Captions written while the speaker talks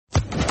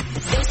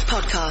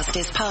podcast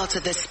is part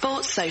of the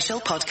Sports Social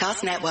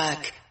Podcast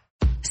Network.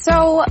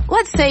 So,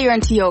 let's say you're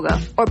into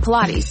yoga or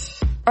Pilates,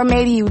 or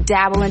maybe you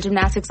dabble in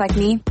gymnastics like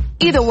me.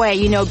 Either way,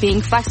 you know being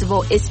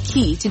flexible is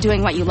key to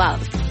doing what you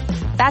love.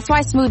 That's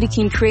why Smoothie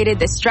King created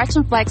this Stretch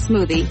and Flex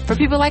smoothie for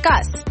people like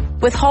us,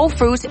 with whole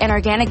fruits and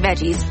organic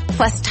veggies,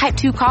 plus type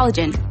 2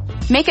 collagen.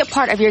 Make it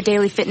part of your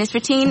daily fitness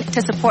routine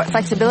to support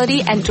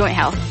flexibility and joint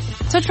health.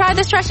 So try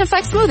the Stretch and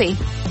Flex smoothie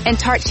in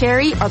tart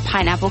cherry or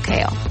pineapple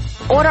kale.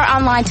 Order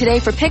online today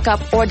for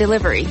pickup or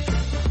delivery.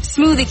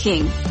 Smoothie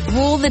King.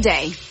 Rule the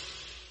day.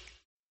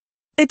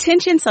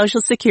 Attention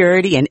Social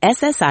Security and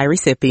SSI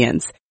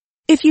recipients.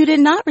 If you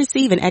did not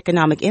receive an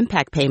economic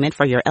impact payment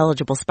for your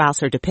eligible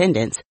spouse or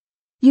dependents,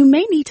 you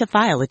may need to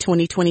file a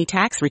 2020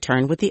 tax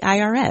return with the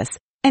IRS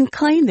and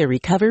claim the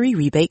recovery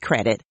rebate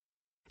credit.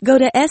 Go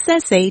to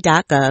ssa.gov/EIP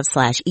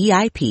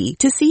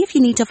to see if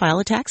you need to file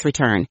a tax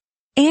return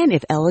and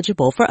if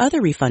eligible for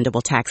other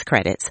refundable tax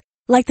credits,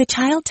 like the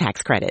child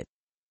tax credit.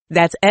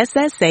 That's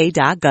ssa.gov/EIP.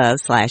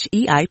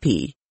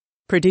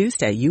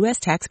 Produced at U.S.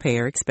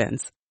 taxpayer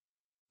expense.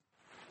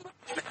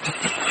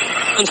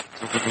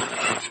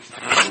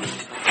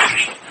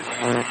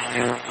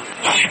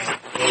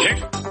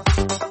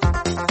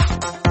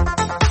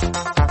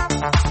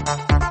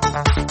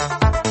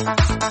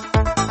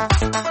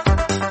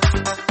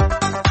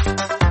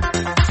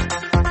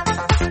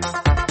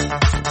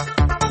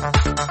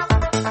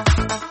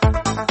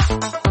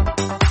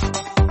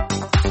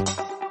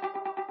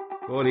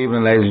 Good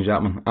evening, ladies and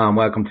gentlemen, and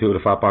welcome to the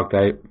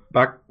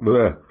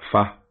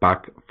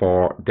Fatback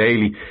 4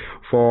 Daily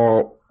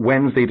for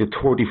Wednesday, the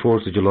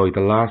 31st of July,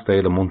 the last day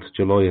of the month.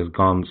 July has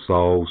gone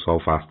so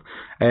fast.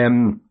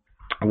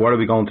 What are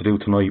we going to do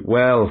tonight?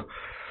 Well,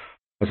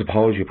 I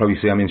suppose you probably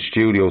see I'm in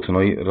studio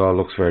tonight. It all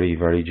looks very,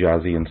 very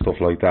jazzy and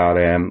stuff like that.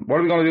 What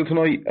are we going to do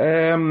tonight?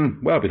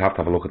 Well, we'd have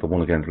to have a look at the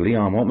one against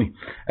Lyon, won't we?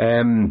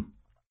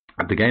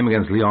 At the game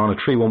against Lyon, a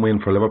 3-1 win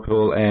for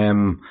Liverpool.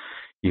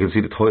 You can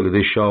see the title of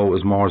this show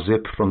is More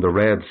Zip from the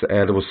Reds.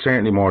 There was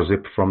certainly more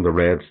zip from the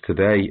Reds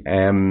today.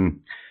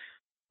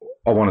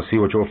 I want to see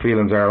what your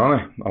feelings are on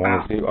it. I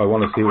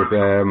want to see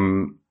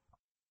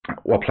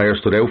what players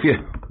stood out for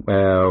you,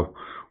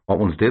 what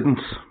ones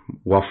didn't,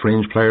 what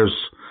fringe players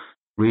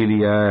really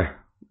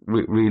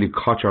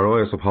caught your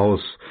eye. I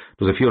suppose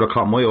there's a few that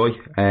caught my eye.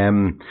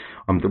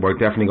 We're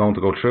definitely going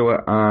to go through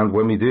it, and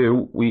when we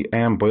do, we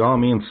by all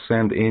means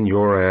send in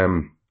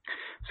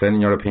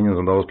your opinions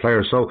on those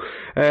players. So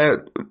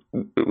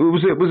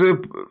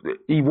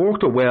he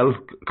worked it well,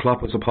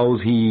 Klopp. I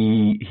suppose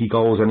he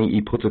goes and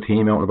he puts a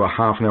team out in about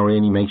half an hour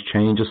in. He makes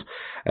changes,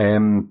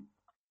 and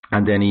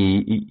then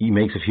he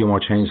makes a few more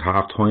changes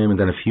half time, and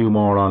then a few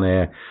more on.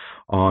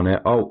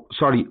 Oh,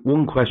 sorry,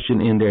 one question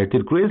in there.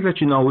 Did Grizz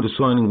let you know who the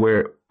signing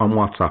were on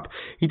WhatsApp?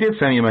 He did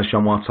send me a message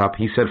on WhatsApp.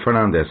 He said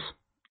Fernandes.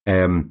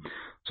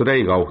 So there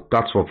you go.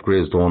 That's what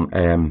Grizz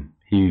done.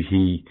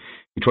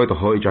 He tried to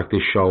hijack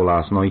this show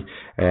last night,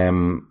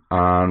 and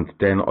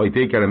then I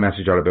did get a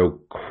message at about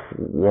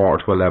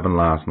 11:15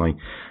 last night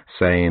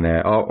saying,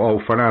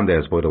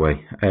 Fernandes, by the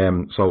way.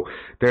 So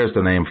there's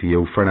the name for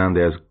you,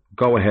 Fernandes.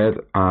 Go ahead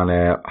and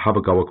have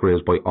a go at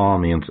Grizz by all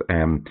means.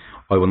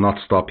 I will not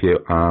stop you,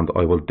 and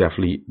I will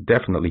definitely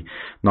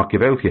not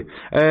give out to you.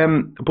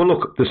 But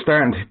look,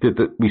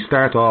 we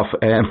start off.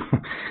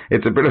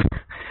 It's a bit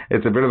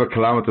of a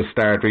calamitous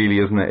start, really,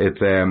 isn't it?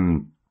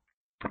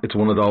 It's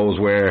one of those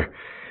where,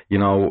 you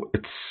know,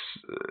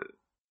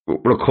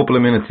 we're a couple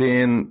of minutes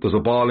in, there's a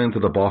ball into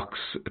the box.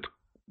 It's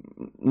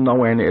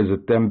nowhere near. Is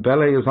it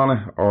Dembele is on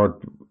it? Or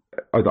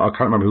I can't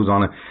remember who's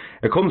on it.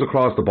 It comes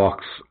across the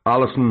box.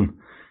 Alisson,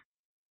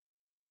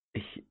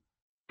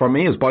 for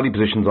me, his body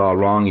position's all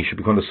wrong. He should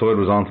be kind of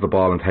sideways onto the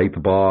ball and take the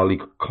ball. He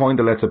kind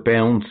of lets it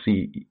bounce.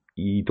 He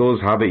does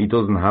have it. He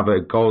doesn't have it.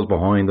 It goes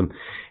behind him.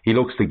 He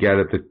looks to get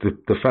it.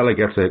 The fella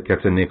gets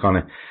a nick on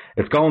it.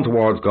 It's going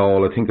towards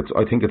goal. I think it's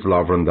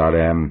Lovren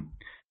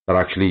that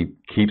actually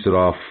keeps it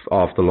off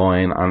the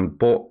line,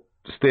 but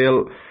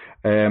still,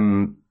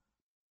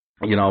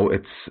 you know,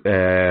 it's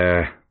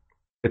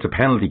a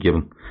penalty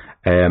given.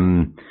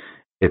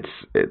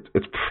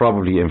 It's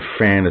probably, in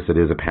fairness, it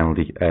is a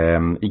penalty.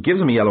 He gives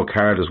him a yellow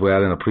card as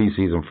well in a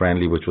pre-season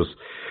friendly, which was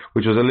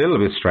a little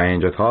bit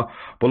strange, I thought.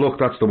 But look,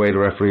 that's the way the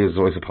referee is.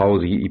 I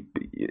suppose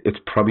it's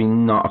probably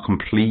not a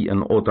complete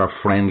and utter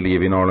friendly,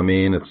 if you know what I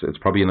mean. It's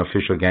probably an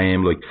official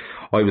game. Like,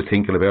 I was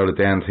thinking about it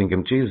then,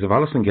 thinking, geez, if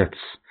Alisson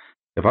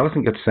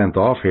gets sent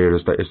off here,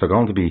 is there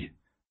going to be,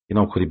 you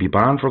know, could he be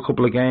banned for a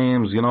couple of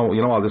games? You know,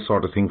 all this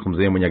sort of thing comes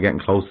in when you're getting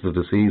close to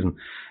the season.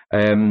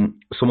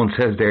 Someone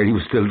says there he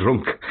was still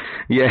drunk.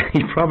 Yeah,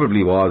 he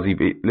probably was.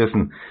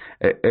 Listen,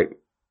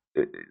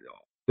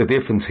 the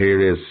difference here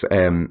is,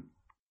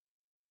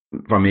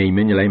 for me,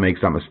 Mignolet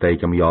makes that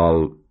mistake and we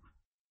all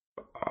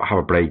have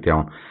a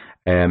breakdown.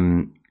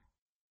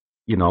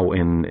 You know,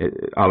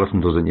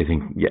 Alisson does it and you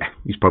think, yeah,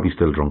 he's probably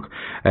still drunk.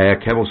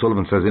 Kev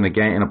O'Sullivan says, in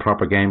a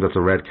proper game, that's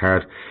a red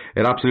card.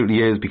 It absolutely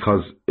is,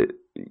 because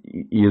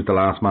he is the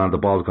last man. The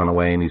ball's gone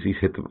away and he's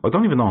hit. I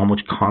don't even know how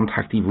much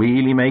contact he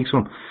really makes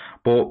with him.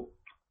 But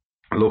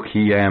look,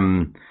 he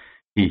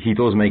He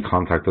does make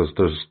contact.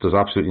 There's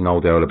absolutely no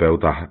doubt about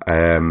that.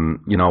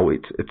 You know,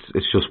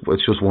 it's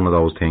just one of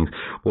those things.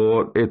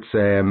 But it's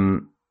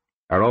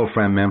our old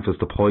friend Memphis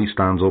Depay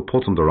stands up,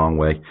 puts him the wrong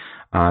way,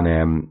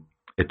 and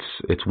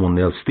it's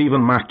 1-0.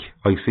 Stephen Mack,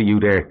 I see you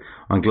there.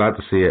 I'm glad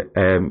to see it.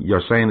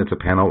 You're saying it's a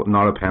penalty,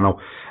 not a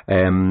penalty.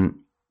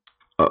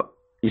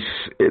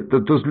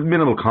 There's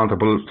minimal contact,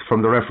 but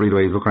from the referee the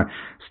way he's looking at it.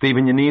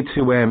 Stephen, you need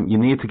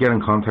to get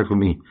in contact with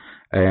me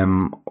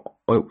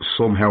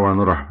somehow or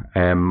another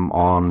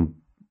on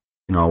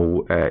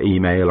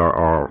email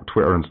or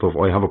Twitter and stuff.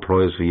 I have a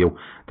prize for you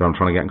that I'm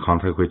trying to get in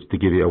contact with to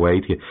give it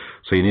away to you.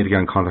 So you need to get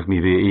in contact with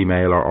me via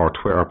email or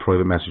Twitter or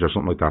private message or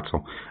something like that.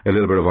 So a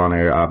little bit of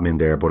on-air admin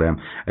there. But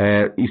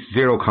he's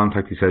zero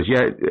contact. He says,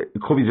 yeah,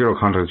 it could be zero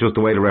contact. It's just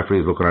the way the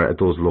referee is looking at it. It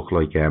does look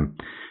like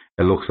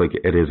it looks like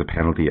it is a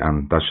penalty,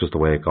 and that's just the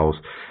way it goes.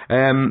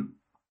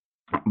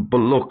 But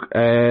look,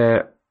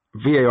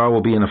 VAR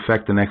will be in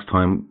effect the next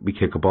time we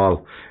kick a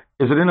ball.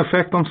 Is it in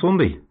effect on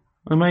Sunday?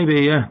 Well,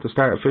 maybe, yeah. The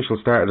official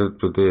start of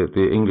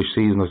the English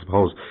season, I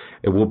suppose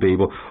it would be.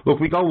 But look,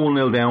 we go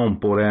 1-0 down,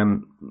 but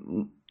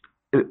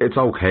it's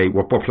okay.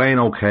 We're playing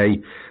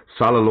okay.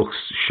 Salah looks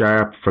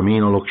sharp.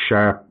 Firmino looks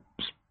sharp.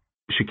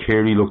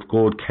 Shaqiri looked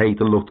good.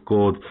 Keita looked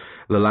good.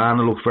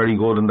 Lallana looked very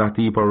good in that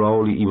deeper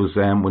role. He was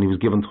when he was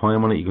given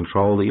time on it, he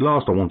controlled it. He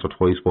lost it once or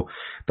twice, but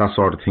that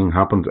sort of thing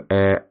happened.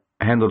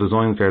 Hendo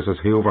Designs there says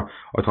Hoover.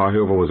 I thought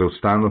Hoover was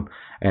outstanding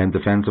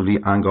defensively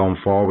and going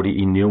forward.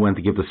 He knew when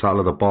to give the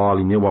Salah the ball.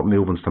 He knew what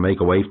movements to make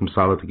away from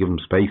Salah to give him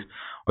space.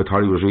 I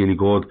thought he was really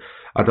good.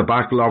 At the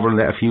back, Lovren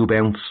let a few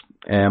bounce,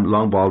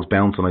 long balls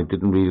bounce, and I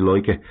didn't really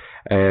like it.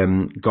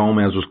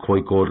 Gomez was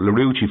quite good.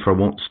 Larouci for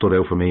one stood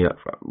out for me.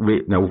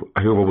 Now,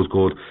 Hoover was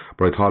good,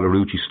 but I thought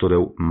Larouci stood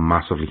out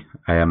massively.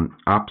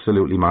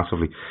 Absolutely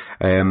massively.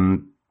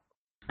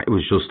 It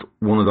was just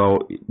one of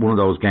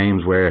those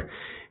games where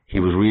he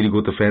was really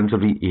good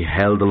defensively. He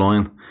held the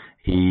line.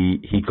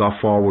 He got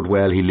forward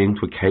well. He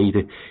linked with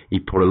Keita. He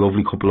put a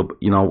lovely couple of,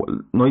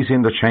 nice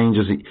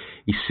interchanges.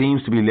 He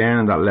seems to be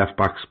learning that left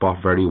back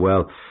spot very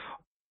well.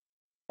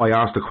 I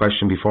asked a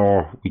question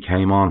before we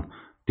came on.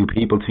 Do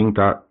people think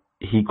that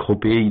he could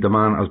be the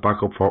man as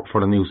backup for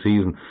the new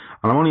season?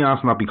 And I'm only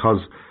asking that because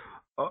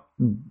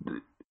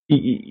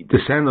the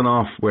sending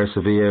off where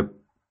Sevilla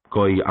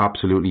guy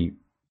absolutely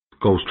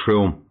goes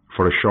through him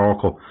for a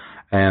shortcut.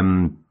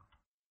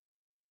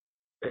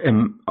 Although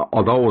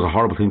it was a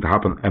horrible thing to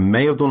happen, it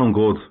may have done him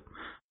good.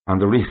 And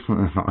the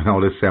reason, I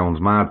know this sounds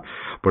mad,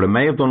 but it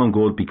may have done him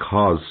good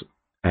because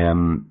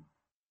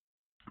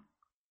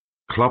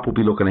Klopp will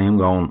be looking at him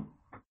going,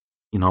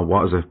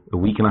 what is it, a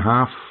week and a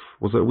half?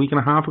 Was it a week and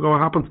a half ago it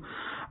happened?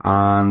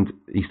 And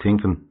he's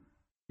thinking,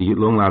 the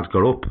young lad's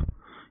got up.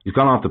 He's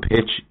gone off the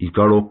pitch, he's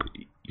got up,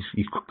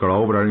 he's got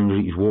over that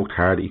injury, he's worked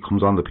hard, he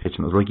comes on the pitch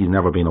and it's like he's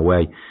never been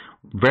away.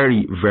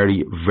 Very,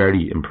 very,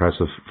 very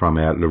impressive from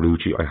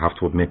Larouci, I have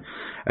to admit.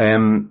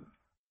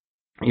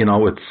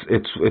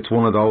 It's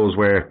one of those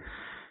where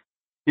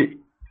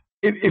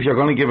if you're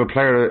going to give a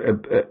player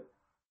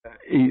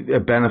a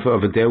benefit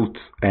of a doubt,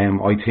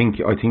 I think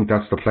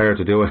that's the player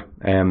to do it.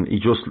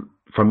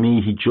 For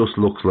me, he just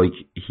looks like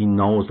he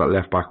knows that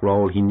left back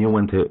role. He knew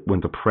when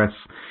to press.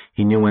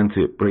 He knew when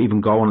to, but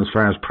even going as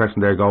far as pressing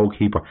their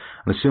goalkeeper.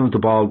 And as soon as the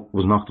ball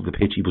was knocked up the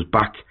pitch, he was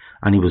back,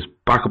 and he was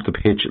back up the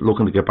pitch,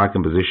 looking to get back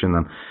in position.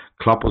 And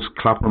Klopp was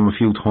clapping him a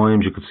few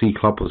times. You could see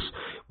Klopp was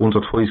once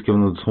or twice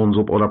giving him the thumbs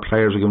up. Other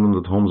players were giving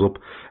him the thumbs up.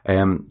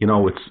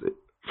 It's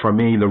for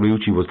me,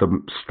 Larouci was the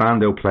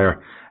standout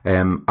player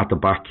at the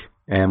back.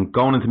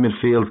 Going into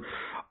midfield,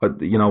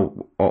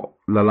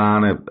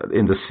 Lallana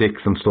in the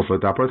six and stuff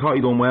like that, but I thought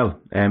he done well.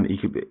 He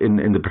could,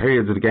 in the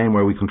periods of the game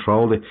where we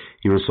controlled it,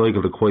 he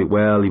recycled it quite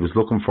well. He was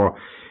looking for,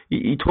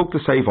 he took the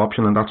safe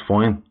option, and that's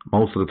fine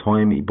most of the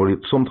time.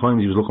 But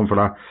sometimes he was looking for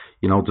that,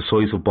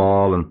 decisive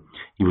ball, and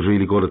he was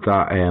really good at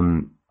that.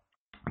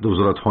 There was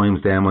other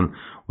times then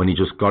when he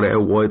just got it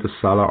out wide to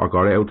Salah or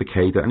got it out to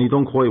Keita, and he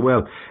done quite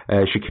well.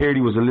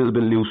 Shaqiri was a little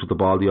bit loose with the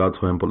ball the odd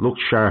time, but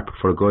looked sharp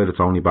for a guy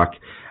that's only back.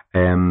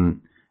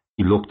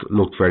 He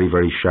looked very,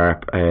 very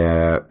sharp.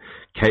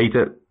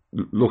 Keita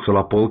looks a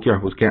lot bulkier,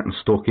 was getting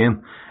stuck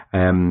in.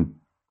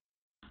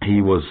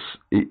 He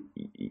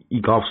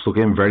got stuck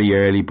in very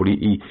early, but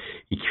he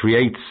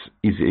creates,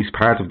 he's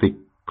part of the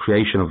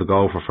creation of the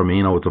goal for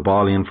Firmino with the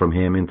ball in from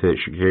him into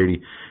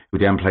Shaqiri, who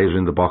then plays it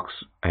in the box.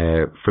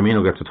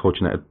 Firmino gets a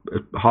touch and it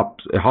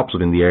hops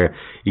it in the air.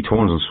 He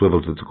turns and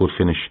swivels. It's a good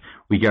finish.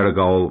 We get a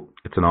goal.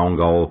 It's an own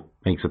goal.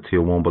 Makes it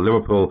 2-1. But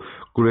Liverpool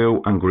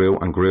grew and grew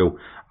and grew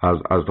as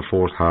the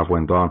first half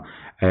went on.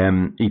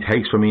 He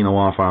takes Firmino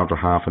off after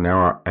half an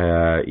hour.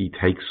 He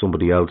takes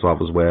somebody else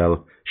off as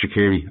well,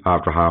 Shaqiri,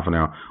 after half an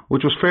hour,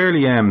 which was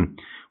fairly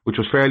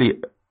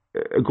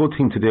a good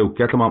thing to do.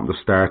 Get them up at the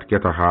start,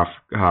 get their half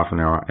an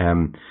hour.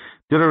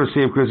 Did I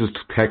receive Grizz's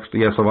text?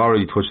 Yes, I've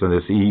already touched on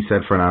this. He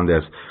said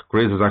Fernandez.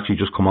 Grizz has actually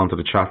just come onto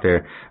the chat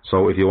there.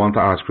 So if you want to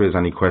ask Grizz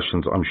any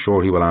questions, I'm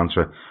sure he will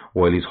answer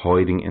while he's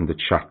hiding in the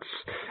chats.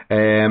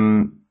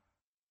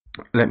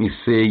 Let me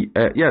see.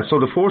 So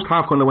the first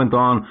half kind of went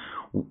on.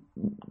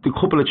 the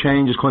couple of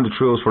changes kind of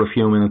threw us for a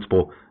few minutes,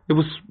 but it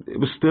was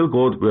still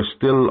good. We were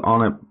still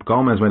on it.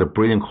 Gomez made a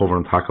brilliant cover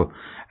and tackle.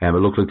 It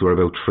looked like they were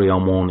about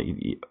 3-on-1.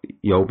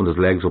 He opened his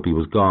legs up, he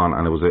was gone,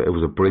 and it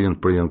was a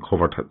brilliant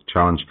cover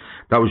challenge.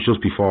 That was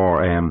just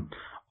before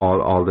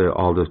all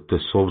the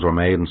subs were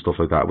made and stuff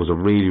like that. It was a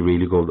really,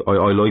 really good.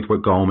 I liked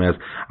what Gomez,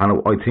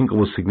 and I think it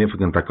was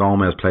significant that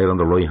Gomez played on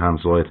the right hand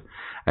side.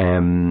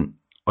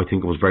 I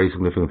think it was very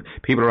significant.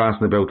 People are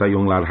asking about that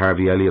young lad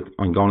Harvey Elliott.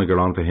 I'm going to get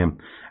on to him.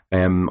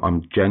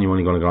 I'm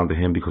genuinely going to get on to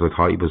him because I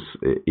thought he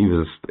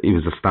was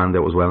a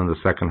standout as well in the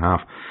second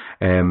half.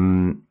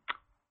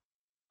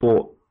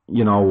 But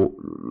you know,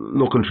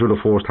 looking through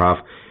the first half,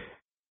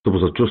 there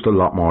was just a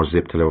lot more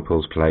zip to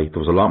Liverpool's play. There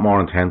was a lot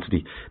more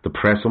intensity. The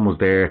pressing was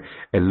there.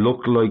 It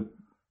looked like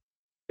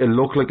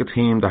a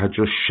team that had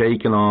just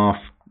shaken off.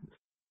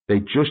 They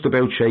just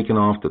about shaken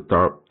off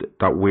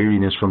that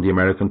weariness from the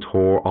American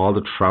tour, all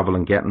the travel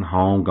and getting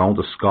home, going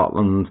to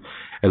Scotland.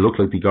 It looked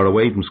like they got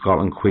away from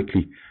Scotland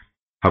quickly.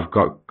 Have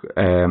got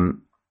to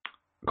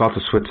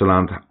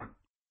Switzerland,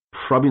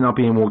 probably not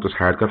being worked as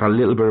hard. Got a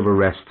little bit of a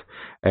rest,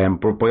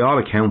 but by all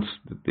accounts,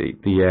 there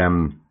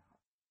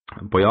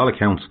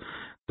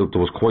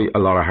was quite a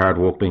lot of hard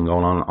work being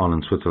going on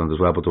in Switzerland as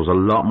well. But there was a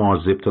lot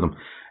more zip to them.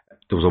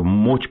 There was a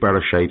much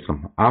better shape to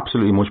them,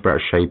 absolutely much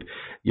better shape.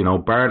 You know,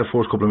 bar the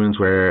first couple of minutes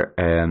where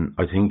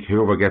I think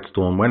whoever gets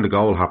done, when the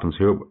goal happens,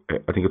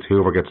 I think it's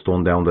whoever gets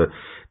done down the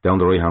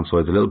right hand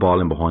side, a little ball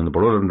in behind them.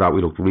 But other than that,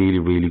 we looked really,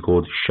 really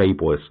good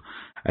shape wise.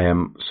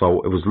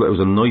 So it was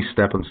a nice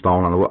stepping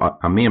stone,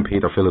 and me and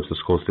Peter Phillips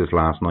discussed this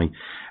last night.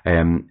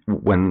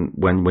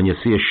 When you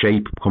see a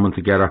shape coming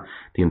together,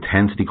 the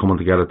intensity coming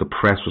together, the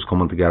press was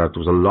coming together. There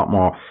was a lot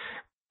more.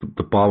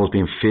 The ball was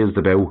being fizzed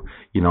about.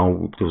 You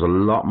know, there was a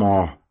lot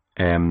more.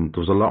 There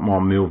was a lot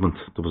more movement.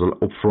 There was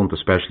up front,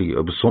 especially.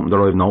 It was something that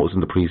I've noticed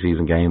in the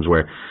pre-season games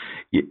where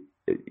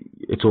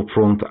it's up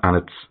front and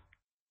it's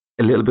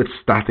a little bit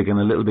static and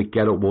a little bit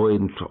get it wide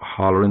and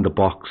holler in the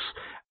box.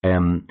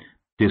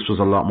 This was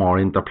a lot more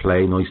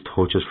interplay, nice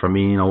touches,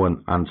 Firmino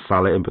and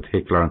Salah in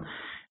particular. And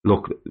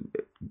look,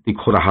 they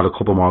could have had a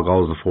couple more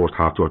goals in the first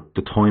half.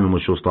 The timing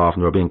was just off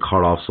and they were being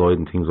caught offside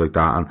and things like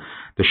that. And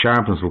the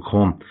sharpness will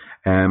come.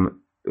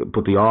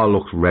 But they all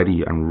looked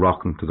ready and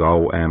rocking to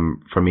go.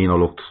 Firmino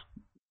looked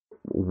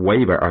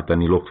way better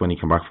than he looked when he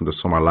came back from the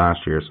summer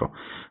last year. So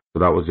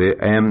that was it.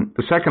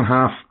 The second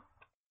half,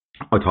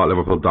 I thought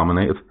Liverpool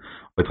dominated.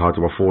 I thought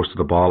they were forced to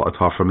the ball. I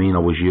thought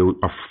Firmino was huge,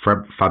 or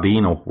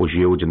Fabinho was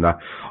huge in that.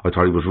 I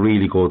thought he was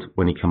really good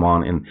when he came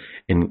on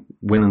in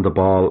winning the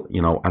ball,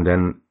 you know, and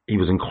then he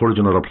was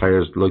encouraging other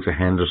players like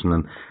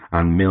Henderson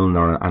and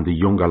Milner and the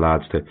younger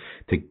lads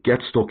to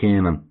get stuck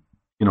in and,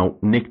 you know,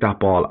 nick that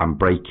ball and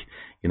break,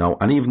 you know.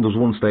 And even there was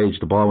one stage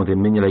the ball went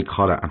in, Mignolet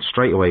caught it and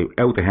straight away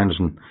out to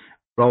Henderson,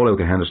 roll out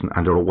to Henderson,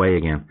 and they're away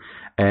again.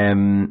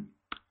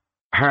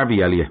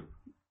 Harvey Elliott.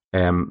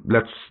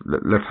 Let's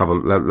have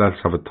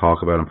a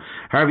talk about him.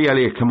 Harvey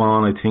Elliott came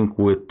on, I think,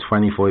 with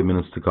 25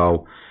 minutes to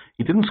go.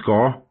 He didn't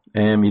score. He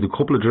had a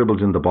couple of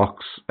dribbles in the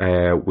box,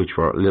 which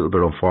were a little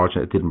bit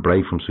unfortunate. It didn't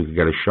break for him, so he could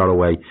get a shot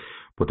away.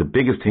 But the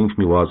biggest thing for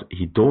me was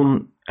he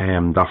done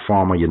that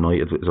former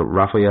United. Is it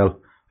Raphael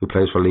who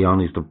plays for Lyon?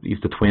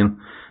 He's the twin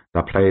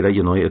that played at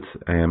United,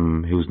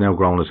 who's now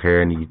grown his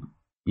hair and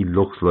he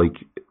looks like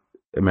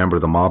a member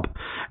of the mob.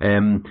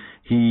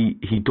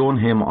 He done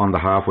him on the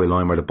halfway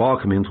line where the ball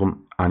came into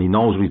him and he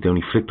knows what he's doing.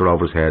 He flicked it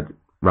over his head.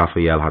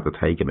 Raphael had to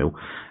take him out.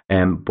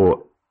 But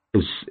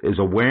his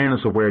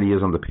awareness of where he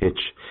is on the pitch,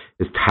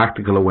 his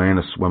tactical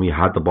awareness when we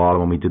had the ball and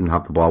when we didn't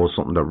have the ball was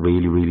something that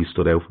really, really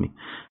stood out for me.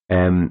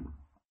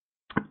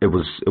 It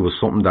was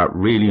something that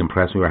really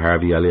impressed me with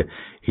Harvey Elliott.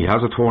 He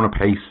has a turn of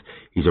pace.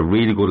 He's a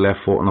really good left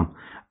foot on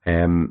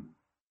him.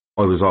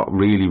 I was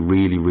really,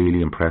 really,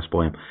 really impressed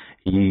by him.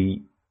 He's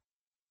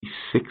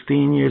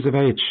 16 years of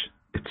age.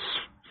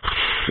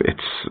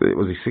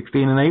 Was he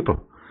 16 in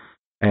April?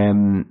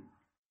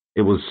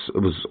 It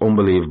was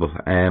unbelievable.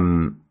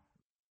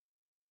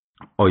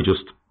 I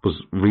just was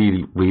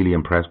really, really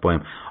impressed by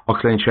him.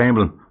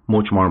 Oxlade-Chamberlain,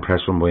 much more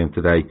impressed by him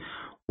today.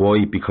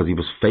 Why? Because he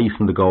was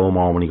facing the goal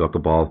more when he got the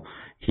ball.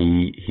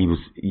 He was.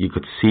 You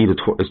could see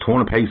his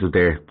turn of pace is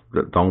there.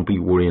 Don't be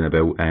worrying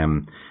about.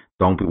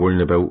 Don't be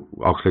worrying about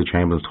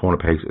Oxlade-Chamberlain's turn of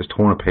pace. His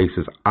turn of pace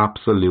is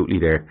absolutely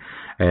there.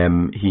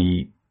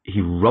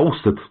 He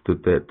roasted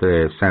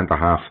the centre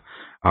half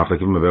after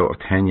giving him about a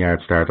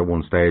 10-yard start at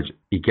one stage.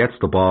 He gets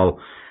the ball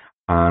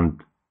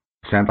and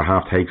centre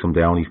half takes him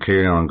down. He's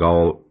clearing on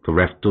goal. The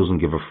ref doesn't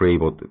give a free,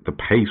 but the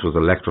pace was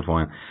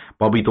electrifying.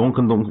 Bobby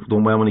Duncan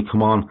done well when he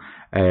come on.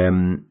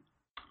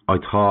 I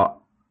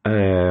thought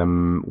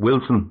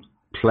Wilson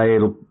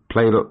played up.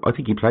 I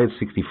think he played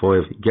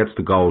 65. He gets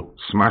the goal,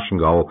 smashing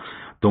goal.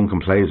 Duncan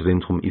plays it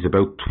into him. He's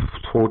about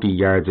 30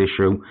 yards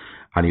issue,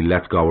 and he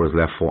lets go with his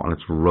left foot, and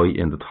it's right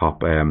in the top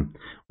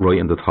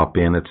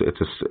bin.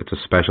 It's a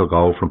special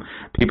goal from.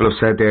 People have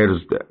said there,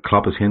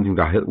 Klopp is hinting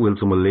that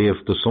Wilson will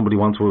leave. Does somebody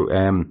want to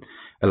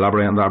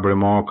elaborate on that a bit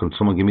more? Can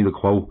someone give me the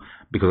quote?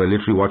 Because I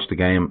literally watched the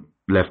game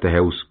left the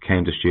house,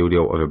 came to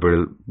studio. I have a bit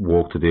of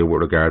work to do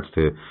with regards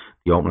to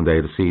the opening day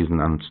of the season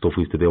and stuff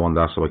we have to do on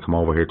that, so I come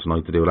over here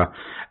tonight to do that.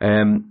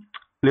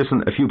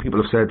 Listen, a few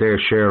people have said there,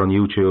 share on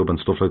YouTube and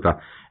stuff like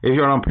that. If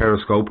you're on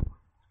Periscope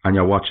and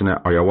you're watching it,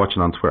 or you're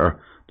watching on Twitter,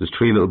 there's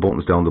 3 little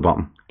buttons down the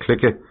bottom.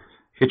 Click it,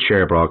 hit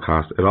share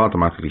broadcast. It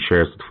automatically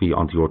shares the tweet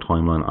onto your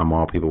timeline and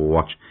more people will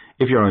watch.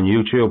 If you're on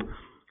YouTube,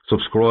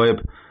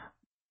 subscribe,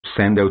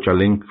 send out your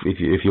link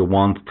if you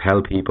want,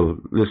 tell people.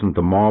 Listen,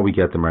 the more we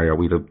get, the merrier.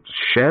 We had a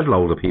shed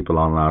load of people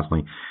on last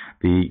night.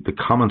 The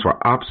comments were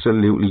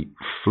absolutely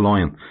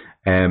flying.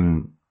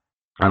 And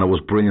it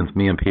was brilliant.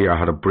 Me and Peter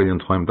had a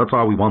brilliant time. That's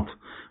all we want.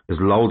 There's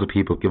loads of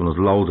people giving us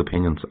loads of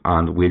opinions,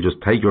 and we'll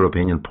just take your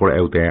opinion, put it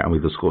out there, and we'll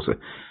discuss it.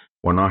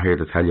 We're not here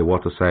to tell you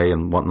what to say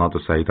and what not to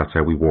say. That's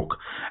how we work.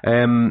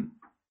 Do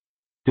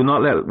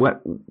not let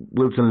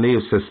Wilson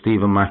leave, says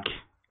Stephen Mack.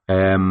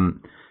 I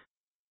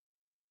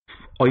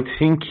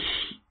think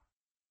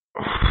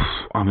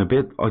I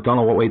don't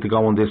know what way to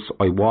go on this.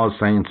 I was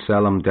saying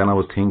sell him, then I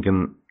was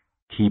thinking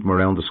keep him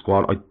around the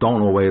squad. I don't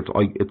know why it's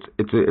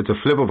a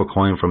flip of a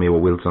coin for me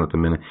with Wilson at the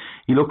minute.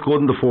 He looked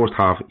good in the first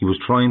half. He was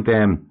trying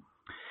to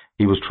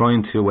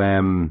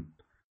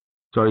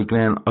sorry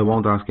Glenn, I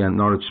won't ask again.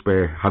 Norwich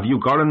spare. Have you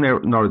got in there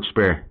Norwich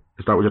spare?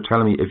 Is that what you're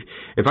telling me?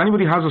 If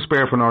anybody has a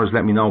spare for Norwich,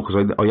 let me know,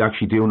 because I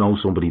actually do know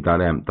somebody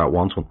that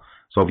wants one.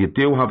 So if you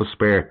do have a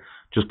spare,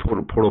 just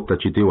put up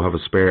that you do have a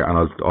spare, and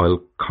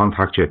I'll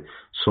contact you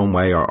some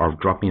way, or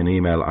drop me an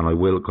email, and I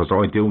will, because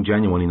I do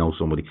genuinely know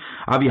somebody.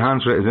 Avi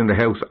Hansra is in the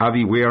house.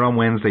 Avi, we are on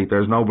Wednesday.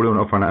 There's no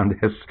Bruno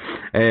Fernandes.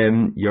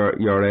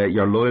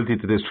 Your loyalty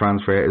to this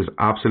transfer is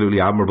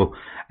absolutely admirable.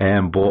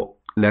 But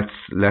let's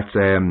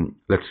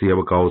see how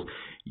it goes.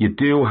 You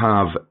do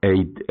have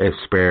a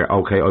spare.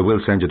 Okay, I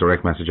will send you a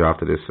direct message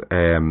after this.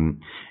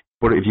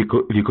 But if you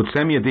could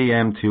send me a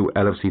DM to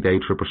LFC Day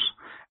Trippers,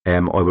 I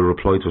will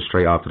reply to it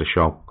straight after the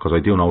show, because I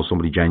do know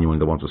somebody genuine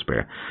that wants a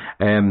spare.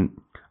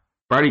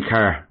 Barry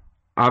Carr,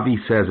 Avi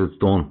says it's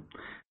done.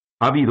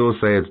 Avi does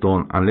say it's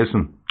done. And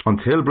listen,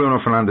 until Bruno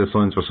Fernandes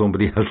signs for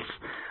somebody else,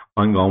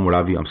 I'm going with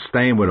Avi. I'm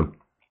staying with him.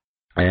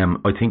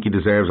 I think he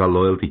deserves our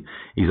loyalty.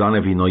 He's on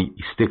every night.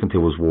 He's sticking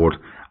to his word.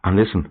 And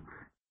listen,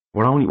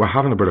 we're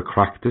having a bit of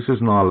crack. This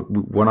isn't all.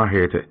 We're not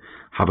here to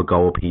have a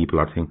go at people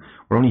or thing.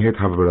 We're only here to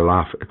have a bit of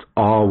laugh. It's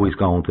always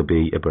going to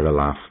be a bit of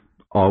laugh.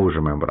 Always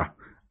remember that.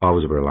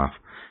 Always a bit of laugh.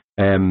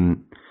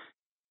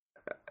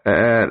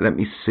 Let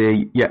me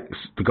see. Yes,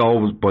 the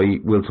goal was by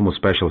Wilson was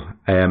special.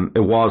 It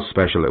was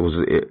special.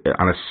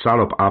 And it sat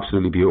up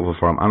absolutely beautiful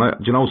for him. And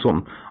do you know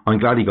something? I'm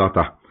glad he got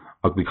that,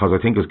 because I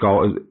think his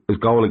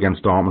goal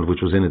against Dortmund,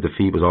 which was in a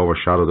defeat, was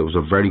overshadowed. It was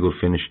a very good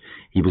finish.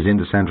 He was in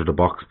the centre of the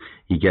box.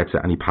 He gets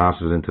it and he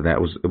passes it into that.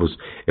 It was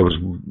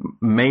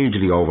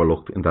majorly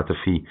overlooked in that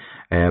defeat.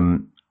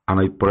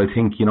 But I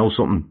think, you know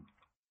something.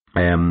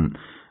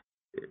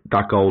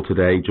 That goal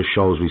today just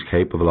shows what he's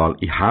capable of.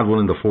 He had one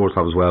in the first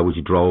half as well, which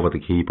he drove at the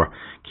keeper.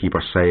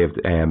 Keeper saved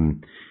with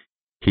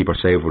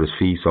his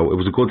feet. So it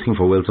was a good thing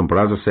for Wilson. But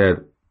as I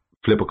said,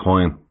 flip a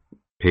coin,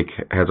 pick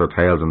heads or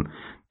tails, and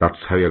that's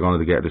how you're going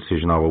to get a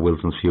decision over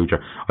Wilson's future.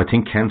 I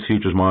think Kent's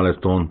future is more or less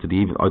done.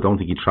 I don't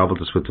think he travelled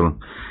to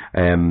Switzerland.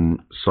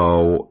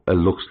 So it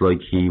looks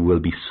like he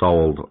will be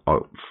sold,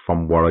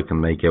 from what I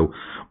can make out.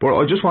 But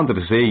I just wanted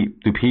to see,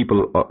 do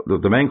people?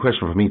 The main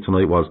question for me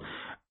tonight was,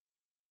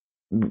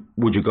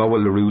 would you go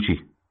with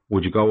Larouci?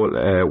 Would you go with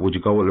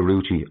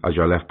Larouci as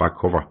your left back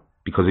cover?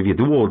 Because if you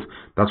would,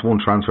 that's one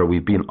transfer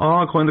we've been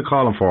kind of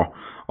calling for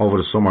over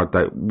the summer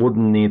that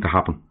wouldn't need to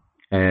happen.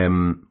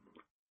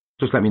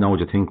 Just let me know what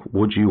you think.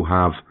 Would you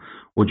have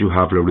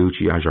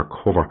Larouci as your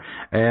cover?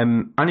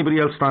 Anybody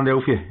else stand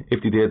out for you?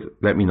 If they did,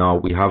 let me know.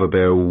 We have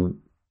about,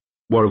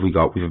 what have we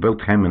got? We've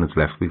about 10 minutes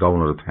left. We go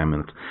another 10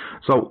 minutes.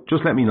 So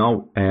just let me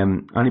know.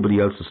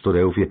 Anybody else that stood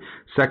out for you?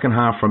 Second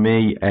half for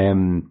me,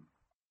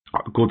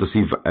 good to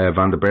see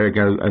Van den Berg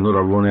get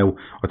another run out.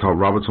 I thought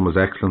Robertson was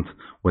excellent.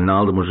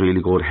 Wijnaldum was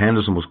really good.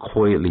 Henderson was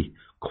quietly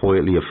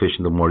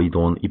efficient in what he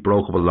done. He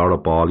broke up a lot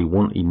of ball. He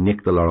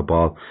nicked a lot of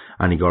ball,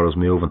 and he got us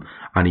moving.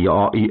 And he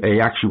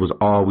actually was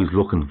always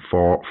looking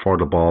for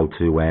the ball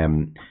to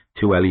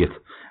Elliott,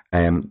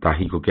 that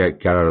he could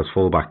get at as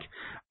fullback.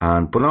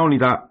 But not only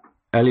that,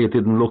 Elliott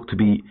didn't look to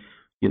be,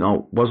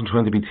 wasn't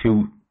trying to be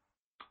too,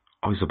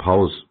 I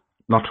suppose,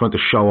 not trying to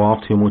show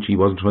off too much. He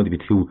wasn't trying to be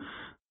too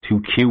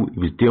cute. He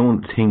was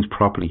doing things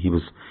properly. He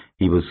was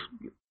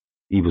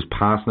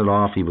passing it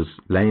off. He was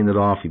laying it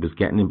off. He was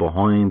getting in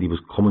behind. He was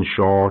coming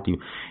short. He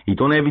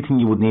done everything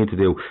you would need to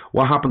do.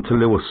 What happened to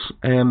Lewis?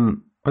 I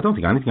don't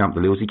think anything happened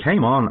to Lewis. He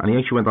came on and he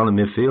actually went on in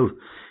midfield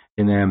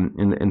in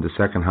the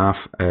second half.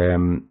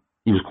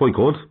 He was quite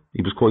good.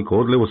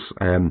 Lewis.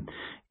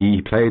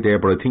 He played there,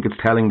 but I think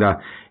it's telling that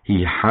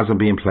he hasn't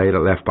been played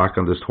at left back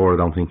on this tour. I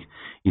don't think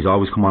he's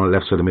always come on the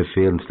left side of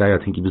midfield, and today I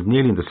think he was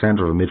nearly in the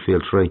centre of a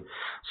midfield three.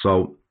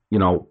 So, it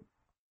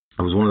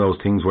was one of those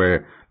things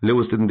where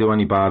Lewis didn't do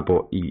any bad,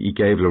 but he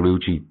gave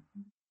Larouci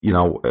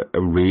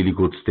a really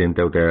good stint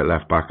out there at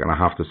left back, and I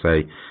have to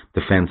say,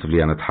 defensively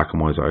and attacking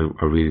wise,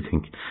 I really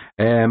think.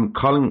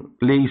 Colin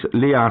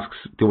Lee asks,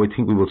 do I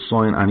think we will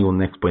sign anyone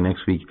by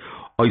next week?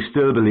 I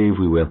still believe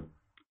we will.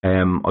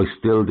 I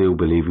still do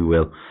believe we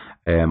will.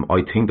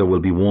 I think there will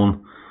be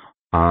one,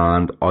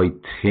 and I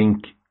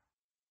think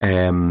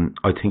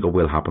it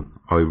will happen.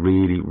 I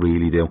really,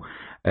 really do.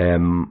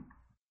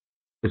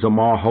 Is there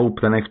more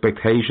hope than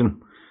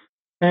expectation?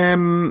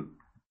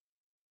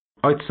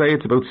 I'd say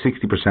it's about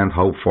 60%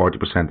 hope,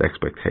 40%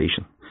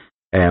 expectation.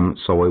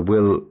 So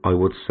I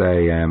would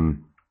say, I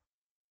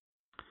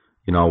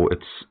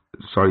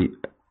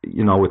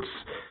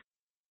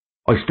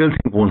still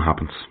think one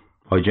happens.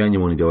 I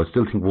genuinely do. I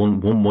still think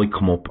one might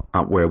come up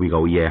at where we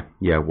go,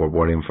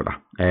 we're in for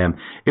that.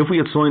 If we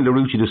had signed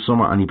Larouci this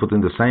summer and he put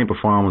in the same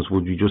performance,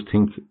 would you just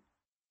think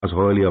as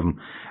highly of him?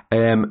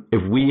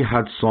 If we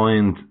had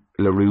signed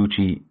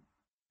Larouci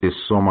this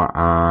summer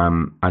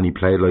and he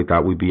played like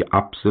that, we'd be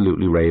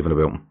absolutely raving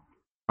about him.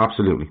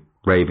 Absolutely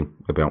raving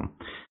about him.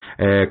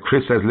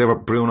 Chris says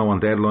Bruno on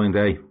deadline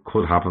day.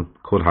 Could happen,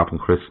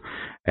 Chris.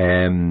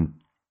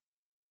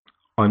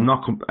 I'm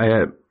not.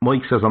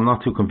 Mike says I'm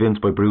not too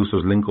convinced by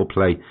Brewster's link-up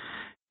play.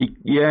 He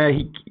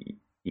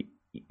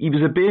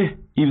was a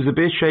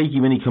bit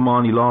shaky when he came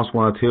on. He lost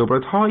 1 or 2,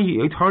 but I thought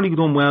he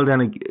done well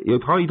then. I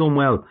thought he done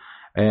well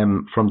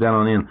from then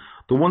on in.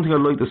 The one thing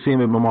I'd like to see him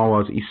with Mamar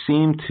was he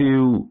seemed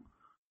to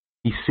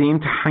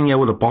hang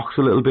out of the box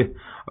a little bit,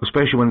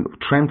 especially when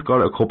Trent got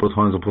it a couple of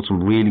times and put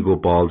some really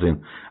good balls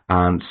in,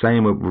 and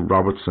same with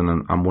Robertson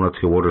and 1 or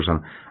 2 others,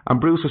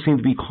 and Brewster seemed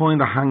to be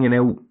kind of hanging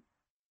out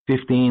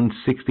 15,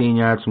 16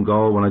 yards from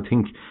goal. When I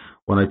think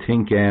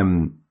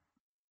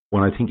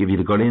if he'd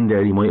have got in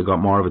there, he might have got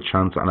more of a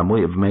chance, and I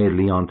might have made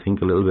Leon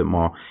think a little bit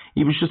more.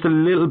 He was just a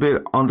little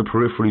bit on the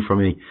periphery for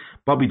me.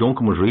 Bobby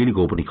Duncan was really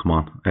good when he come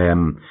on.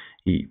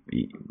 He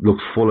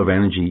looked full of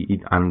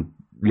energy and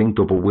linked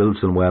up with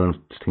Wilson well and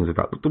things like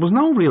that. There was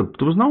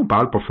no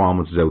bad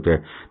performances out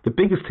there. The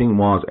biggest thing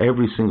was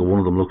every single one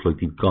of them looked like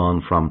they'd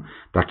gone from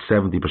that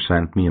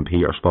 70% me and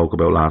Peter spoke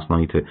about last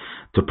night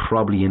to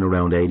probably in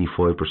around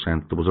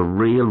 85%. There was a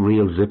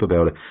real zip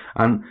about it.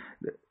 And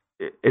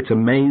it's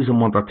amazing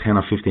what that 10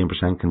 or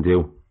 15% can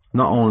do.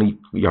 Not only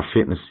your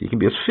fitness, you can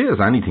be as fit as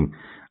anything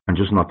and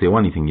just not do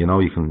anything. You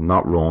can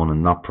not run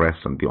and not press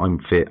and I'm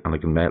fit and I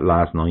can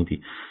last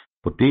 90.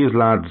 But these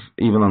lads,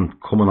 even on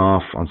coming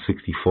off on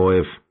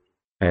 65,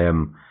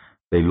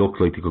 they looked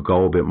like they could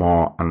go a bit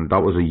more, and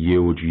that was a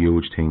huge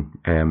thing.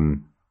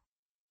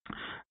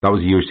 That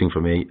was a huge thing for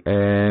me.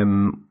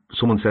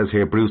 Someone says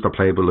here, Brewster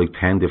played with like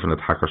 10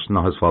 different attackers.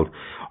 Not his fault.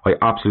 I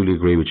absolutely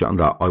agree with you on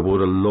that. I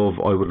would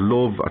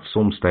love at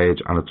some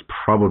stage, and it's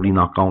probably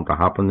not going to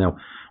happen now,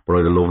 but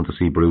I'd love to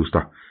see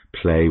Brewster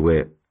play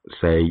with,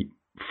 say,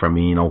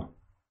 Firmino,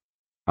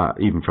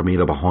 even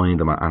Firmino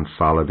behind him and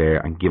Salah there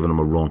and giving him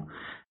a run.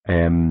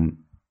 I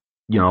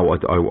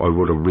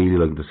would have really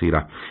liked to see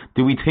that.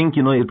 Do we think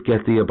United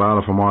get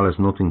Dybala for more or less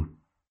nothing?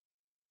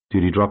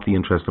 Do they drop the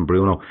interest in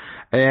Bruno?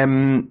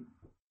 I'm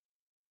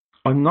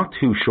not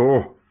too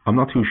sure.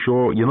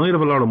 United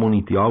have a lot of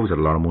money. They always had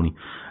a lot of money.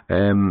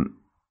 But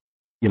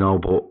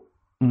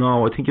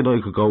no, I think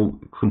United could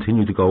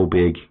continue to go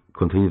big,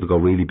 continue to go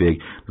really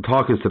big. The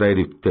talk is today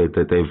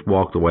that they've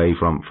walked away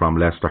from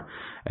Leicester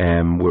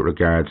with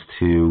regards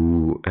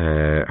to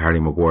Harry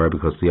Maguire,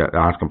 because the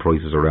asking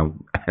price is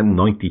around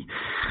 90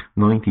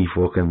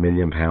 fucking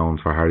million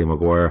pounds for Harry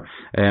Maguire.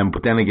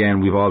 But then again,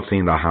 we've all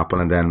seen that happen,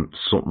 and then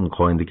something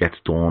kind of gets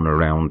done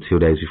around 2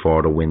 days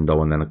before the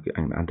window, and then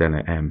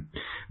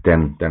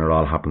it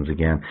all happens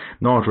again.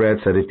 North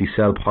Red said if they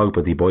sell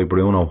Pogba, they buy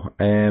Bruno.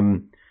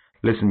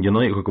 Listen,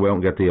 United could go out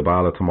and get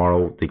Dybala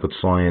tomorrow. They could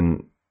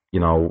sign,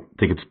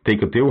 they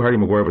could do Harry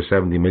Maguire for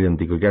 70 million.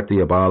 They could get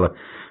Dybala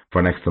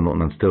for next to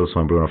nothing and still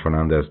sign Bruno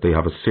Fernandes. They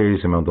have a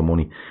serious amount of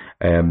money,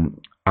 and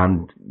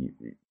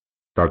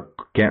they're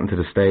getting to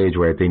the stage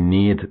where they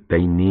need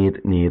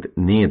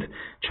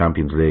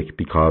Champions League,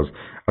 because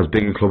as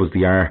big a club as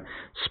they are,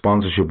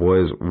 sponsorship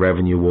wise,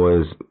 revenue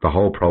wise, the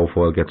whole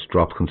profile gets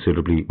dropped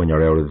considerably when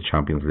you're out of the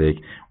Champions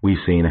League.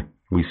 We've seen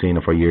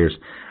it for years,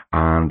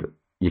 and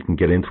you can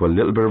get into a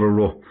little bit of a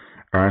rut.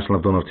 Arsenal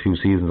have done it 2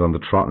 seasons on the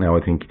trot now.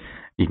 I think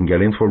you can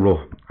get into a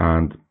rut,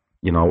 and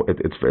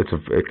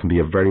it can be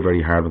a very,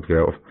 very hard one to get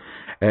out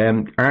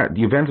of.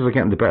 Juventus are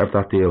getting the better of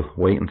that deal.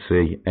 Wait and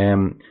see.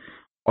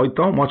 I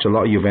don't watch a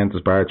lot of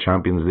Juventus bar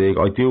Champions League.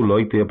 I do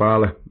like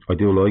Dybala. I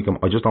do like him.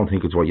 I just don't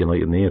think it's what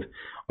United need.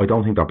 I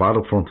don't think they're bad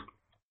up front.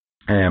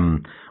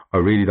 I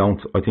really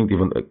don't. I think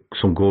even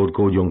some good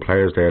young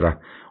players there that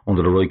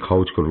under the right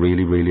coach could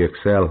really, really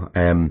excel.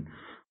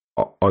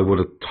 I would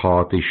have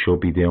thought they should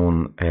have been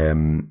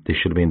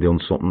doing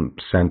something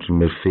central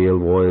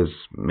midfield wise,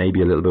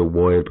 maybe a little bit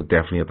wide, but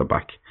definitely at the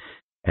back.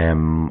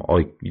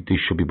 They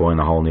should be buying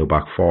a whole new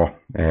back four,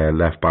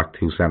 left back,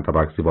 2 centre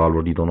backs. They've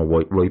already done a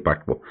right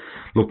back. But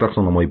look, that's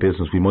none of my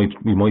business. We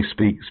might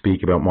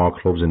speak about more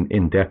clubs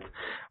in depth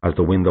as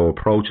the window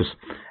approaches.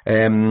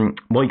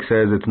 Mike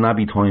says it's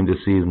nabby time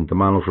this season. The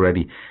man looks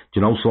ready. Do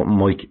you know something,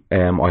 Mike?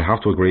 I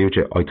have to agree with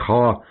you. I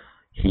thought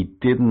he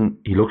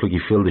looked like he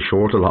filled the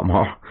short a lot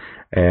more.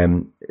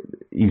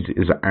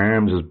 His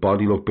arms, his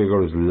body looked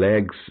bigger, his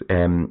legs.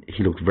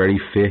 He looked very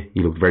fit.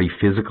 He looked very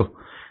physical.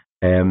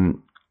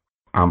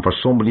 And for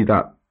somebody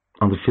that,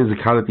 on the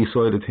physicality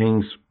side of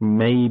things,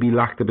 maybe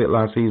lacked a bit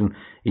last season,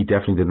 he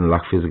definitely didn't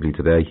lack physically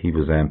today. He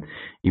was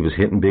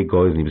hitting big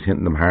guys and he was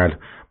hitting them hard.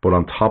 But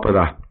on top of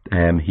that,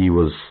 he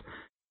was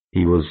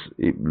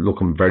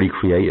looking very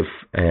creative.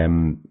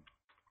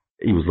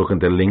 He was looking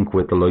to link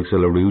with the likes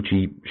of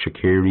Larouci,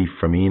 Shaqiri,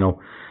 Firmino.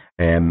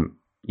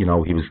 He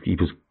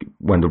was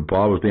when the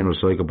ball was being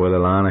recycled by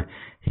Lallana,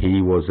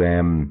 he was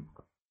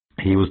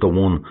the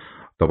one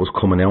that was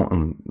coming out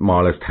and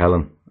more or less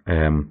telling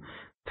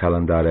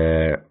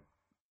that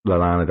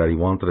Lallana that he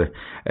wanted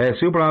it.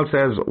 Super Al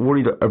says,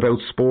 worried about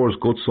Spurs'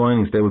 good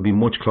signings. They will be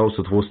much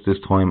closer to us this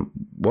time.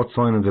 What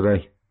signing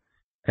today?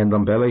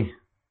 Ndombele?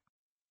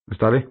 Is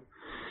that it?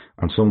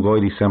 And some guy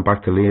they sent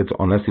back to Leeds,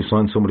 unless they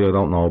signed somebody I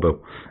don't know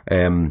about.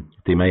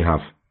 They may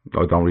have.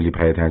 I don't really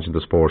pay attention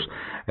to Spurs.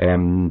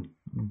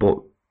 But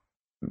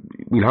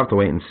we'll have to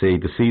wait and see.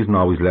 The season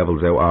always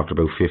levels out after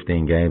about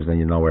 15 games, then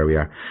you know where we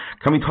are.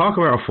 Can we talk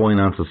about our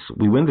finances?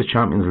 We win the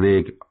Champions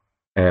League,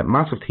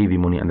 massive TV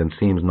money, and then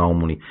seems no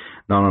money.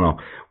 No.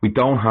 We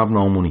don't have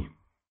no money.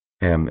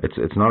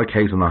 It's not a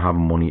case of not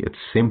having money. It's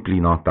simply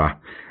not that.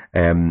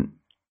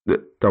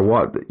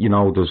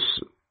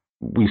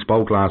 We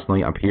spoke last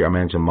night, and Peter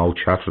mentioned Mo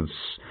Chatford's.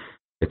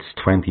 It's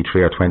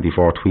 23 or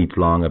 24 tweets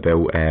long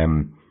about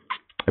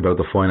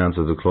the finances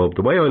of the club.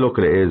 The way I look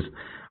at it is,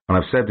 and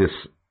I've said this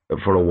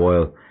for a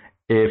while,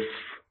 if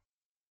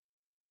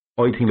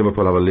I think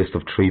Liverpool have a list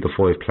of 3 to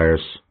 5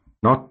 players,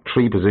 not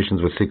 3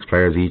 positions with 6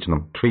 players each of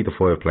them, 3 to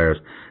 5 players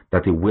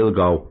that they will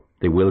go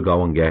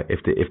and get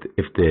if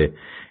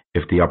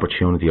the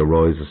opportunity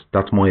arises.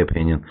 That's my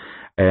opinion.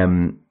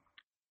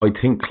 I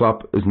think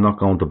Klopp is not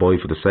going to buy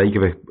for the sake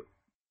of it,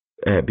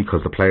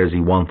 because the players he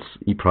wants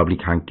he probably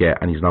can't get,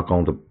 and he's not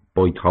going to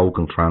buy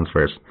token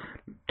transfers.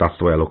 That's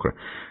the way I look at it.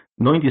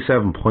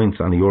 97 points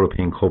and the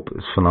European Cup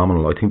is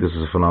phenomenal. I think this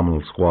is a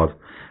phenomenal squad.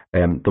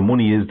 The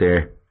money is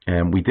there.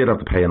 We did have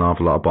to pay an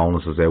awful lot of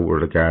bonuses out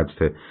with regards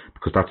to,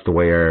 because that's the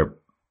way our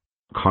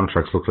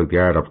contracts look like they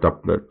are.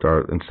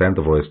 They're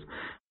incentivised.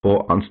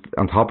 But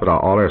on top of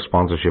that, all our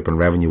sponsorship and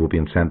revenue will be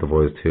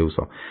incentivised too.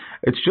 So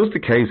it's just a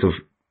case of,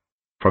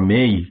 for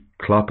me,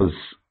 Klopp is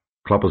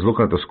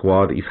looking at the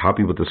squad. He's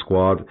happy with the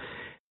squad.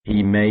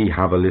 He may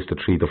have a list of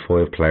 3 to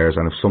 5 players,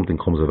 and if something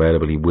comes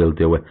available, he will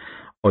do it.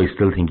 I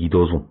still think he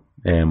does one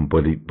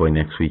by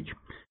next week.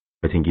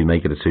 I think he'll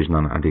make a decision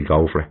on it and he'll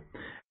go for it.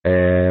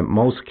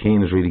 Most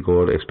Keane is really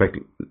good. I expect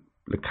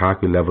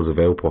Lukaku levels of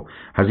output.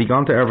 Has he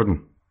gone to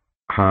Everton?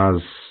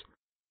 Has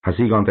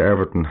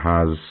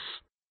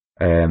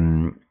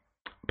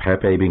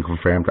Pepe been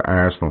confirmed to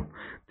Arsenal?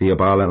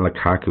 Dybala and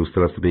Lukaku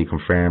still has to be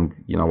confirmed.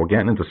 We're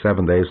getting into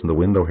 7 days from the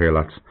window here,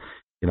 lads.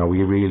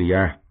 We really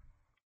are.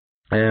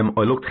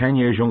 I looked 10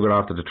 years younger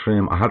after the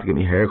trim. I had to get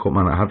my haircut,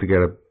 man. I had to get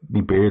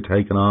my beard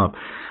taken off.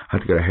 I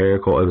had to get a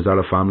haircut. I was at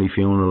a family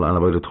funeral, and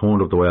if I'd have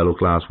turned up the way I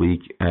looked last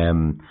week,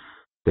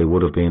 they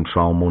would have been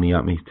throwing money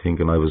at me,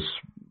 thinking I was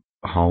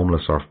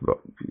homeless, or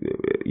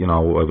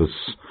I was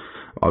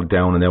all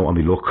down and out on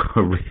my look. I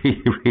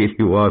really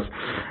was.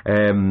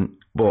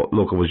 But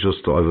look, I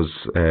was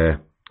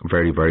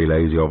very, very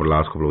lazy over the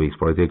last couple of weeks.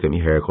 But I did get my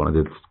haircut, and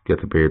I did get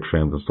the beard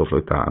trimmed and stuff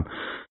like that. And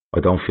I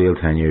don't feel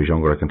 10 years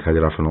younger, I can tell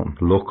you that for nothing.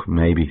 Look,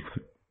 maybe.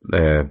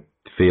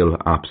 Feel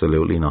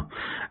absolutely not.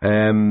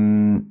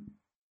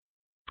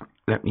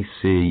 Let me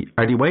see.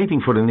 Are they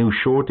waiting for the new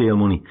short deal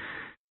money?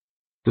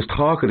 There's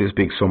talk of this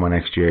big summer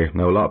next year.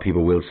 Now, a lot of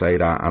people will say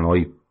that, and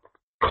I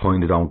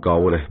kind of don't go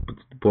with it.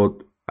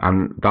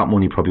 And that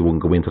money probably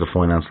wouldn't go into the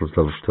financials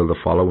till the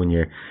following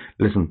year.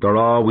 Listen, they're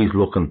always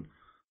looking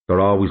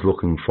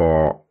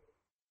for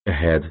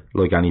ahead,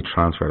 like any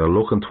transfer. They're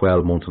looking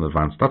 12 months in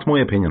advance. That's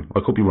my opinion. I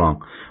could be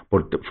wrong,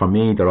 but for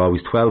me, they're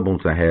always 12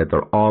 months ahead.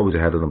 They're always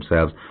ahead of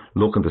themselves,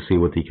 looking to see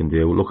what they can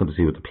do, looking to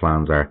see what the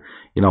plans are.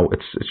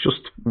 It's just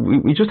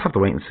we just have to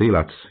wait and see,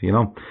 lads.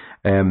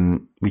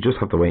 We just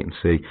have to wait and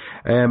see.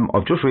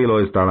 I've just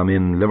realised that I'm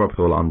in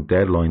Liverpool on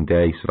deadline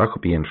day, so that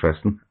could be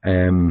interesting.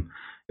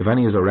 If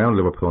any is around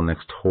Liverpool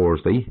next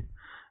Thursday,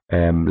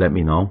 let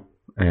me know.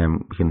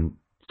 We can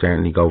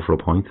certainly go for a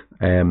point.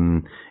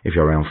 If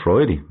you're around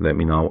Friday, let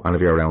me know. And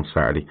if you're around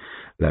Saturday,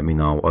 let me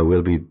know. I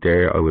will be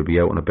there. I will be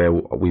out and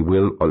about. We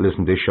will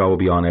listen. This show will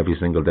be on every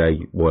single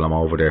day while I'm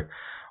over there.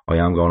 I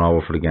am going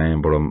over for the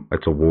game, but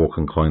it's a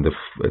walking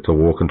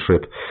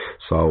trip.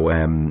 So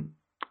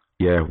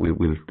yeah,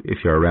 we'll.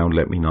 If you're around,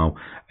 let me know.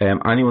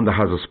 Anyone that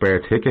has a spare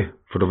ticket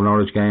for the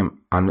Norwich game,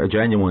 and a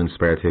genuine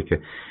spare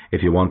ticket.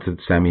 If you want to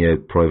send me a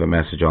private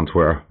message on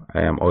Twitter,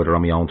 either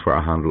on my own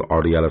Twitter handle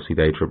or the LFC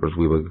Day Trippers,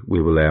 we will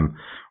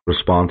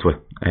respond to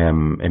it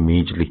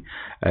immediately.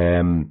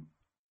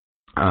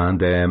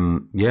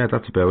 Yeah,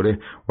 that's about it.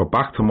 We're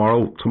back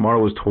tomorrow.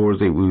 Tomorrow is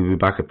Thursday. We'll be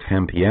back at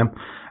 10 p.m.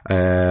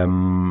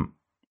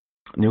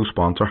 New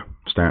sponsor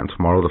starting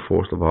tomorrow, the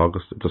 4th of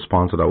August. It's a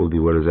sponsor that will be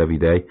with us every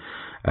day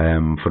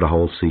for the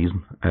whole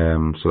season.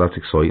 So that's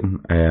exciting.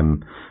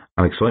 And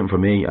exciting for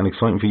me and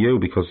exciting for you,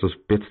 because there's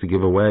bits to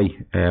give away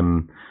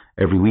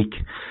every week.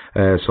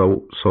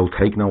 So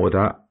take note of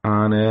that.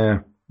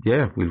 And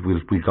yeah,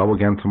 we'll go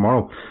again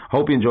tomorrow.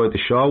 Hope you enjoyed the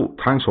show.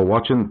 Thanks for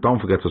watching. Don't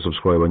forget to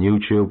subscribe on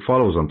YouTube,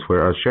 follow us on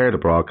Twitter, share the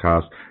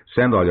broadcast,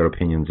 send all your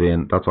opinions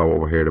in. That's all what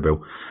we're here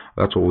about.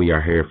 That's what we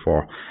are here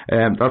for.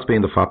 That's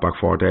been the Fatback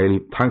 4 Daily.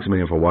 Thanks a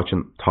million for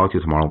watching. Talk to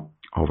you tomorrow.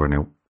 Over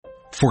now.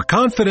 For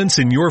confidence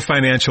in your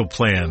financial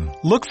plan,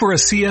 look for a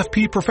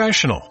CFP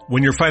professional.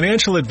 When your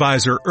financial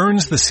advisor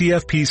earns the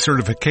CFP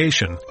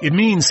certification, it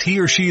means he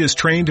or she is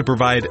trained to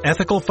provide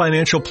ethical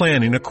financial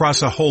planning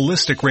across a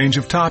holistic range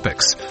of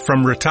topics,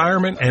 from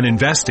retirement and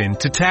investing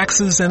to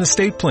taxes and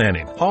estate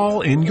planning, all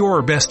in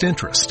your best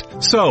interest.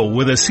 So,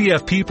 with a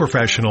CFP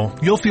professional,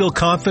 you'll feel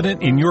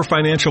confident in your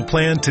financial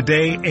plan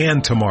today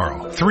and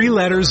tomorrow. 3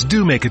 letters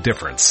do make a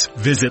difference.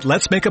 Visit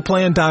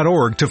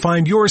letsmakeaplan.org to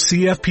find your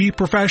CFP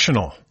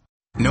professional.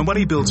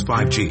 Nobody builds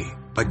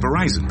 5G like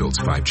Verizon builds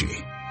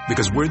 5G,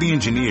 because we're the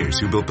engineers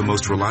who built the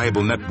most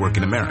reliable network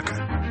in America.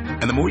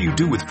 And the more you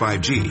do with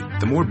 5G,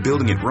 the more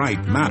building it right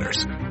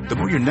matters. The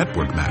more your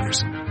network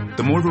matters.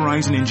 The more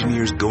Verizon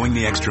engineers going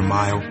the extra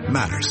mile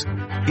matters.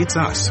 It's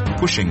us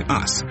pushing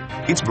us.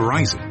 It's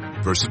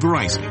Verizon versus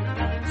Verizon.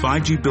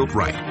 5G built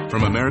right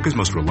from America's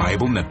most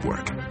reliable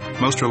network.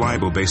 Most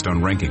reliable based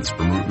on rankings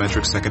from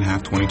RootMetrics second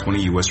half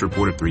 2020 U.S.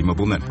 report of 3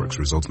 mobile networks.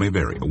 Results may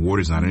vary.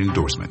 Award is not an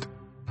endorsement.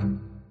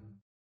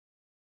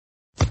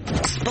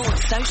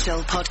 Sports Social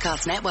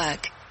Podcast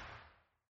Network.